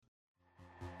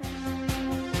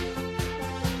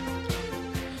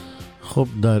خب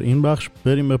در این بخش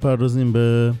بریم بپردازیم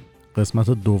به قسمت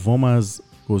دوم از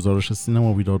گزارش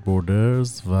سینما ویداوت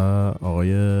بوردرز و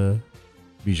آقای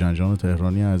بیژن جان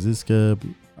تهرانی عزیز که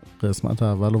قسمت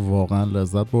اول واقعا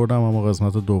لذت بردم، اما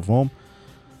قسمت دوم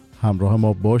همراه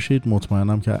ما باشید.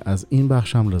 مطمئنم که از این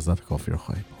بخش هم لذت کافی رو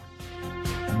خواهید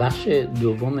برد. بخش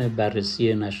دوم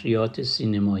بررسی نشریات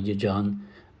سینمایی جهان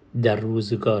در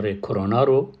روزگار کرونا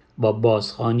رو با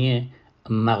بازخوانی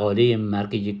مقاله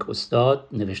مرگ یک استاد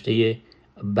نوشته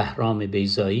بهرام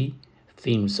بیضایی،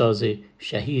 فیلمساز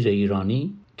شهیر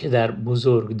ایرانی که در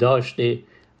بزرگداشت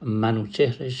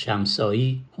منوچهر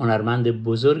شمسایی، هنرمند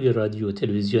بزرگ رادیو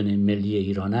تلویزیون ملی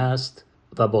ایران است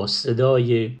و با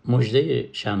صدای مژده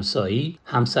شمسایی،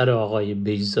 همسر آقای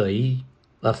بیضایی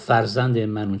و فرزند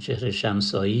منوچهر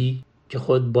شمسایی که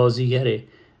خود بازیگر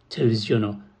تلویزیون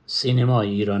و سینمای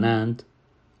ایرانند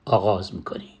آغاز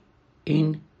می‌کنیم.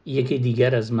 این یکی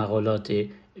دیگر از مقالات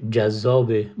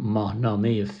جذاب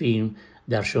ماهنامه فیلم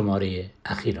در شماره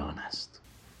اخیر آن است.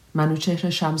 منوچهر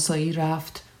شمسایی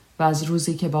رفت و از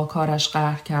روزی که با کارش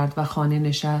قهر کرد و خانه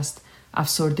نشست،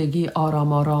 افسردگی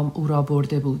آرام آرام او را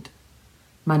برده بود.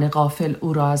 من غافل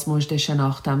او را از مژده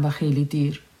شناختم و خیلی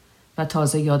دیر، و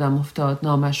تازه یادم افتاد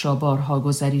نامش را بارها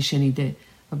گذری شنیده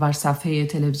و بر صفحه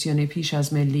تلویزیون پیش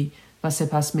از ملی و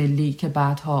سپس ملی که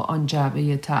بعدها آن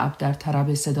جعبه تعب در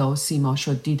طرب صدا و سیما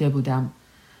شد دیده بودم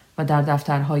و در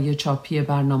دفترهای چاپی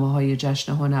برنامه‌های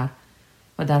جشن هنر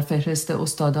و در فهرست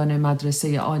استادان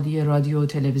مدرسه عالی رادیو و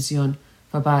تلویزیون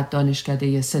و بعد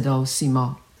دانشکده صدا و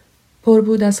سیما. پر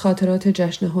بود از خاطرات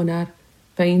جشن هنر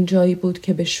و این جایی بود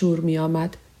که به شور می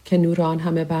آمد که نور آن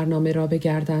همه برنامه را به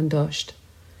گردن داشت.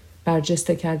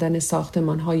 برجسته کردن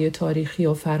ساختمان‌های تاریخی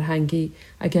و فرهنگی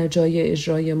اگر جای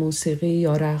اجرای موسیقی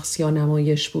یا رقص یا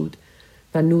نمایش بود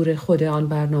و نور خود آن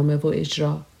برنامه و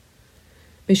اجرا.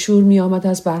 به شور می آمد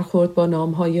از برخورد با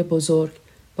نام‌های بزرگ،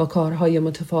 با کارهای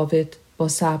متفاوت، با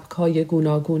سبک‌های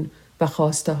گوناگون و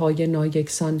خواسته‌های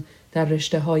نایکسان در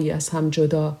رشته‌هایی از هم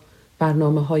جدا،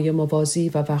 برنامه‌های موازی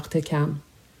و وقت کم.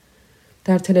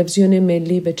 در تلویزیون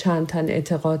ملی به چند تن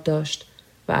اعتقاد داشت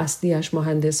و اصلیش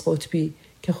مهندس قطبی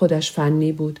که خودش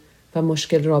فنی بود و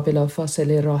مشکل را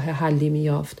بلافاصله راه حلی می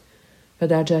یافت و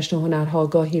در جشن هنرها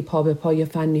گاهی پا به پای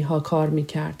فنی ها کار می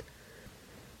کرد.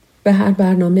 به هر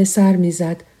برنامه سر می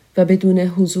زد و بدون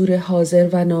حضور حاضر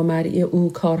و نامرئی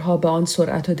او کارها به آن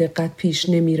سرعت و دقت پیش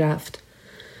نمی رفت.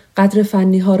 قدر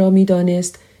فنی ها را می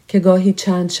دانست که گاهی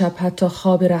چند شب حتی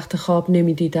خواب رخت خواب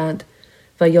نمی دیدند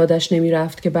و یادش نمی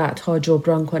رفت که بعدها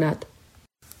جبران کند.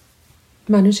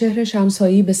 منوچهر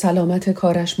شمسایی به سلامت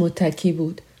کارش متکی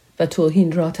بود و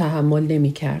توهین را تحمل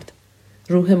نمی کرد.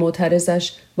 روح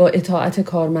معترضش با اطاعت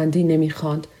کارمندی نمی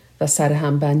خواند و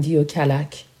سرهمبندی و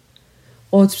کلک.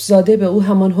 قطبزاده به او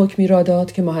همان حکمی را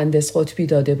داد که مهندس قطبی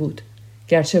داده بود،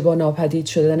 گرچه با ناپدید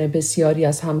شدن بسیاری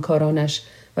از همکارانش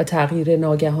و تغییر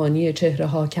ناگهانی چهره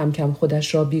ها کم کم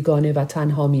خودش را بیگانه و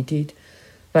تنها می دید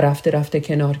و رفته رفته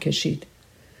کنار کشید.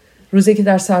 روزی که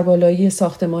در سربالایی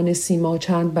ساختمان سیما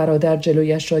چند برادر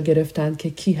جلویش را گرفتند که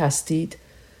کی هستید،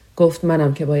 گفت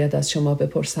منم که باید از شما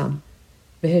بپرسم.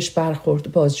 بهش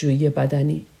برخورد بازجویی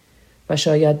بدنی و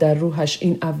شاید در روحش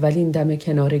این اولین دم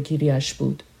کنارگیریش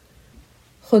بود.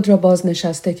 خود را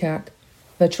بازنشسته کرد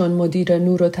و چون مدیر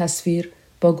نور و تصویر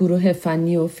با گروه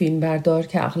فنی و فیلمبردار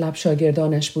که اغلب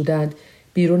شاگردانش بودند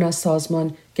بیرون از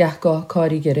سازمان گهگاه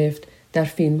کاری گرفت در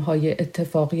فیلم‌های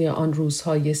اتفاقی آن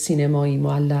روزهای سینمایی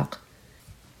معلق.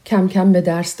 کم کم به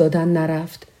درس دادن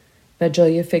نرفت و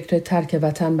جای فکر ترک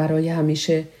وطن برای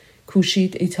همیشه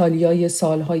کوشید ایتالیای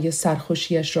سالهای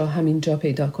سرخوشیش را همینجا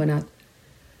پیدا کند.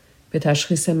 به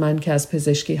تشخیص من که از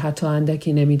پزشکی حتی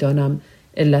اندکی نمیدانم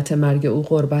علت مرگ او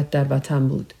غربت در وطن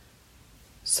بود.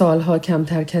 سالها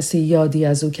کمتر کسی یادی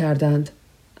از او کردند،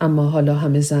 اما حالا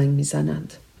همه زنگ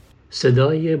میزنند.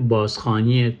 صدای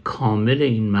بازخوانی کامل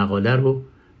این مقاله رو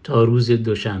تا روز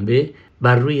دوشنبه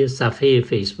بر روی صفحه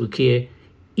فیسبوکی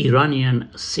ایرانیان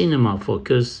سینما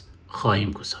فوکس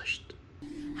خواهیم گذاشت.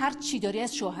 هر چی داری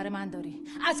از شوهر من داری،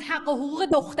 از حق و حقوق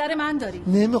دختر من داری.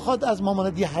 نمیخواد از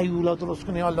مامانت یه هیولا درست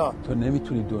کنی. حالا تو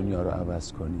نمیتونی دنیا رو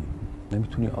عوض کنی،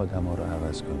 نمیتونی آدما رو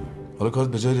عوض کنی. حالا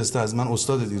کارت به جای رسته از من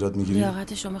استادت ایراد میگیری؟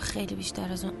 لیاقت شما خیلی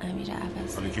بیشتر از اون امیر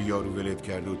عوض. حالا که یارو ولت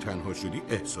کرده و تنها شدی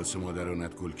احساس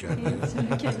مادرانت گل کرده.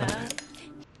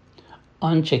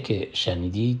 آنچه که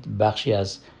شنیدید بخشی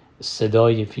از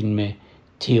صدای فیلم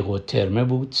تیغ و ترمه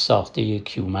بود، ساخته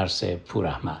کیومرث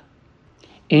پوراحمد.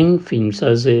 این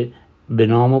فیلمساز به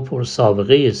نام و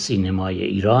پرسابقه سینمای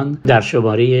ایران در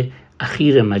شماره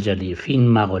اخیر مجله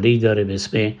فیلم مقاله‌ای داره به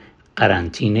اسم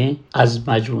قرنطینه از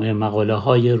مجموعه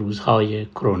مقاله‌های روزهای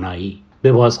کرونایی.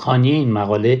 به بازخوانی این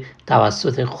مقاله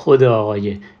توسط خود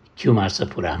آقای کیومرث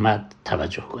پوراحمد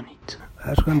توجه کنید.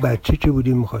 عرض کنم بچه که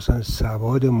بودیم میخواستن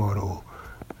سواد ما رو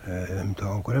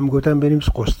امتحان کنم، میگفتن بریم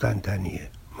قسطنطنیه.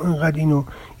 ما اینقدر اینو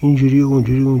اینجوری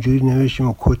اونجوری نوشتیم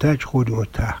و کتک خوردیم و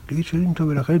تحقیر شدیم تا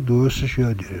بالاخره درستش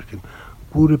یاد گرفتیم.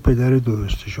 گور پدر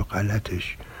درستش و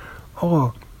غلطش.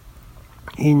 آقا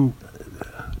این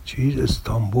چیز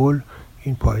استانبول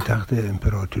این پایتخت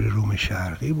امپراتوری روم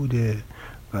شرقی بوده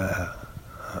و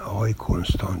آقای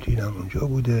کنستانتین هم اونجا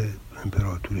بوده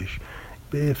امپراتورش.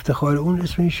 به افتخار اون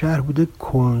اسم این شهر بوده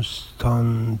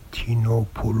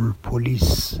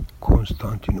کنستانتینوپولیس.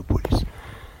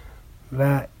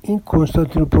 و این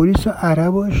کنستانتینوپولیس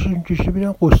عرباش کشته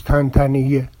بیدن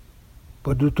قسطنطنیه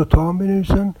با 2 تا تام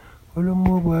بنویسن. حالا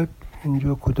ما باید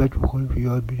اینجا کتک بخوریم که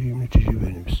یاد بگیریم چیزی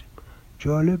بنویسیم.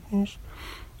 جالب نیست؟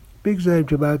 بگذاریم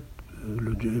که بعد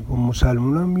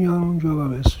مسلمان هم میان اونجا و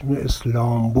اسم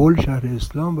اسلامبول شهر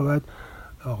اسلام و بعد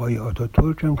آقای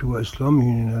آتاتورک هم که با اسلام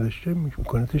میونی نداشته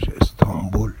میکنتش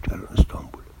استانبول.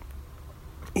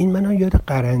 این منو یاد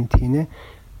قرنطینه،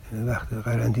 وقت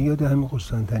قرنطینه یاد همین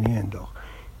قسطنطنیه انداخت.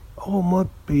 آقا ما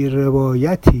به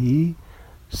روایتی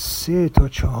 3 تا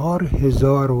 4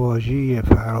 هزار واژه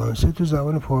فرانسه تو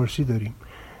زبان فارسی داریم.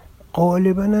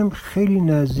 غالبا هم خیلی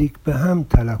نزدیک به هم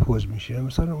تلفظ میشه.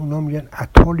 مثلا اونا میگن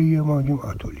اتلیه، ما میگیم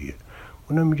آتلیه.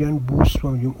 اونا میگن بوس،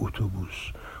 ما میگیم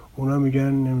اتوبوس. اونا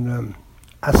میگن نمیدونم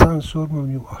آسانسور، ما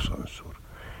میگیم آسانسور.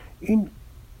 این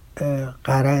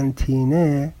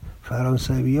قرنطینه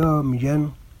فرانسوی‌ها میگن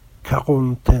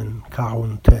کاغونتن.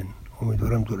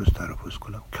 امیدوارم درست تلفظ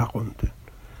کنم. کاغونتن.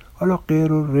 حالا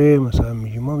غیر و ر مثلا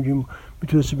میگیم، ما میگیم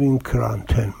میتونستی بگیم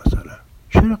کرانتن مثلا.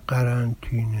 چرا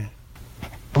قرنطینه؟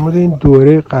 اما این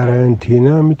دوره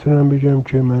قرنطینه میتونم بگم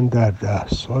که من در 10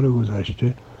 سال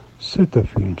گذشته 3 تا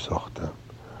فیلم ساختم.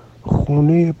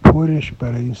 خونه پرش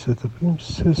برای این 3 تا فیلم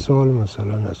 3 سال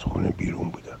مثلا از خونه بیرون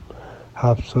بودم.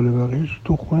 7 سال بقیه‌اش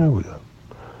تو خونه بودم.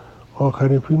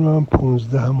 آخرین فیلم هم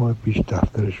 15 ماه پیش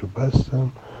دفترشو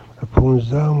بستم و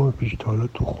 15 ماه پیش تا حالا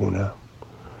تو خونم.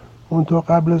 اون تا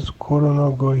قبل از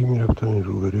کرونا گاهی میرفتم این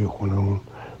روبروی خونمون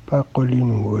بقالی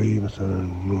نونگاهی مثلا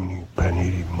نونی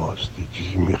پنیری ماستی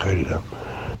چیزی میخریدم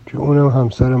که اونم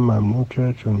همسرم ممنوع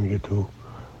کرد چون میگه تو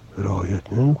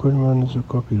رعایت نمی کنی من از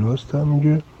کافی راستم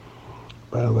میگه.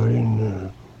 بنابراین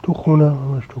تو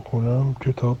خونم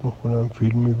کتاب میخونم،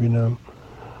 فیلم میبینم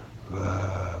و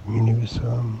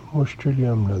مینویسم. مشکلی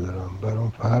هم ندارم،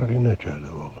 برام فرقی نکرده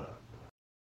واقعا.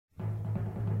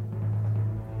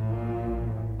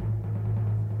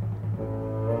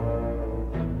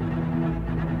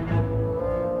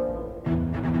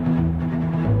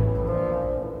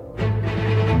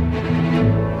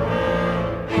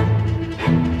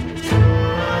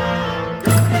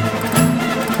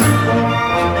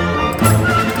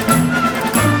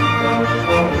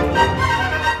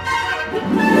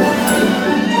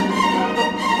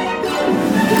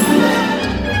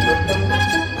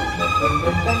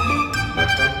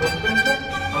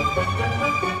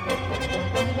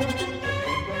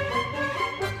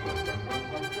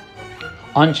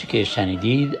 آنچه که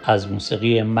شنیدید از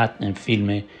موسیقی متن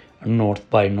فیلم نورث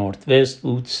بای نورث وست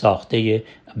بود، ساخته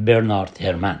برنارد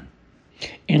هرمن.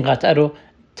 این قطعه رو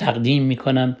تقدیم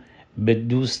میکنم به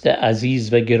دوست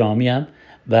عزیز و گرامیم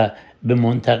و به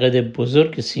منتقد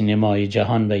بزرگ سینمای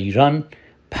جهان و ایران،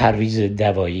 پرویز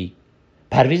دوایی.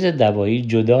 پرویز دوایی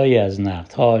جدای از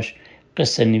نقدهاش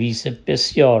قصه نویس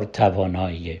بسیار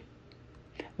تواناییه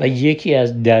و یکی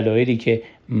از دلایلی که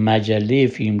مجله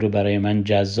فیلم رو برای من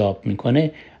جذاب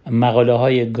میکنه مقاله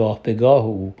های گاه به گاه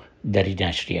او در این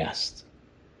نشریه است.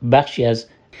 بخشی از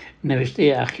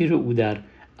نوشته اخیر او در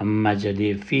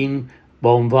مجله فیلم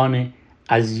با عنوان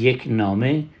از یک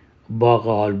نامه باغ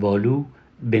آلبالو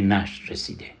به نشر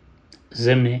رسیده.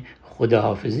 ضمن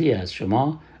خداحافظی از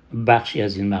شما بخشی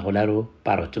از این مقاله رو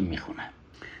براتون میخونم.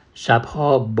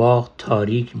 شبها باغ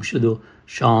تاریک میشد و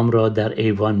شام را در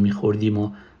ایوان میخوردیم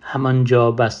و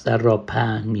همانجا بستر را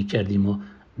پهن میکردیم و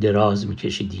دراز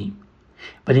میکشیدیم.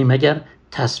 ولی مگر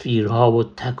تصویرها و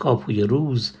تکاپوی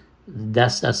روز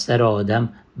دست از سر آدم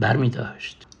بر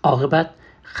میداشت. عاقبت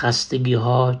خستگی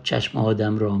ها چشم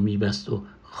آدم را میبست و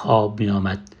خواب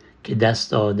میآمد که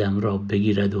دست آدم را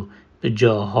بگیرد و به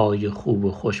جاهای خوب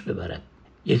و خوش ببرد.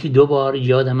 1-2 بار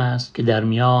یادم است که در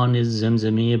میان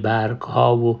زمزمه برگ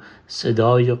ها و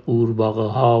صدای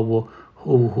قورباغه ها و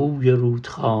هوهوی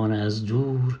رودخانه از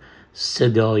دور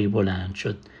صدایی بلند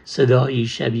شد، صدایی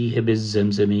شبیه به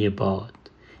زمزمه باد،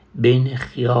 بین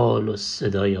خیال و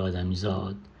صدای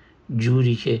آدمیزاد،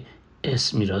 جوری که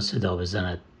اسمی را صدا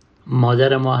بزند.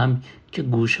 مادر ما هم که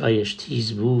گوشهایش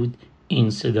تیز بود این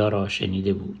صدا را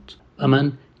شنیده بود و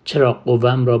من چرا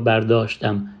قوم را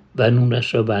برداشتم و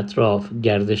نورش را به اطراف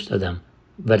گردش دادم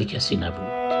ولی کسی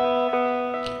نبود.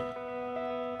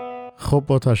 خب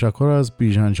با تشکر از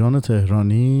بیژن جان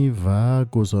تهرانی و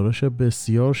گزارش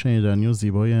بسیار شنیدنی و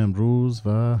زیبای امروز و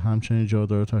همچنین جا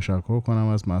داره تشکر کنم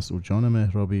از مسعود جان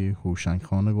مهرابی، هوشنگ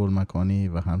خان گلمکانی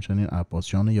و همچنین عباس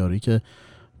جان یاری که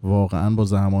واقعا با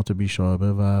زحمات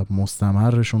بی‌شایبه و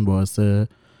مستمرشون باعث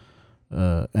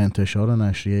انتشار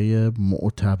نشریه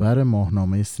معتبر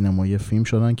ماهنامه سینمایی فیلم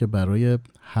شدن که برای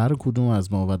هر کدوم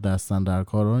از ما و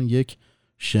دستاندرکاران یک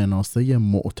شناسه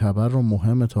معتبر و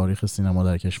مهم تاریخ سینما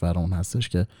در کشورمون هستش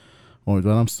که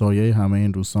امیدوارم سایه همه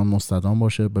این دوستان مستدام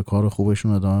باشه، به کار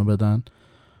خوبشون ادامه بدن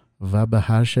و به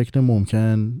هر شکل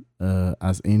ممکن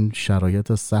از این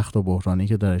شرایط سخت و بحرانی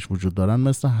که درش وجود دارن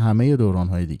مثل همه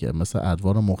دوران‌های دیگه، مثل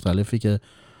ادوار مختلفی که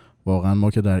واقعا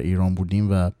ما که در ایران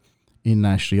بودیم و این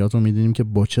نشریات رو می‌دیدیم که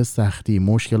با چه سختی،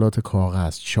 مشکلات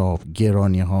کاغذ، چاپ،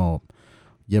 گرانی‌ها،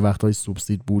 یه وقتایی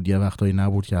سوبسید بود یه وقتایی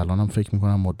نبود که الان هم فکر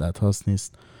میکنم مدت هاست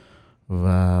نیست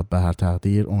و به هر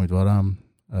تقدیر امیدوارم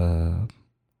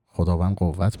خداوند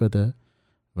قوت بده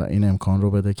و این امکان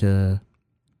رو بده که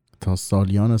تا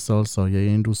سالیان سال سایه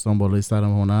این دوستان بالای سر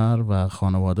هنر و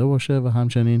خانواده باشه و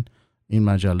همچنین این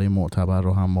مجله معتبر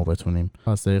رو هم ما بتونیم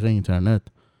از طریق اینترنت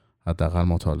حداقل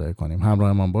مطالعه کنیم.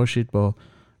 همراه ما باشید با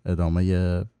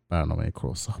ادامه برنامه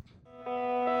کروساب.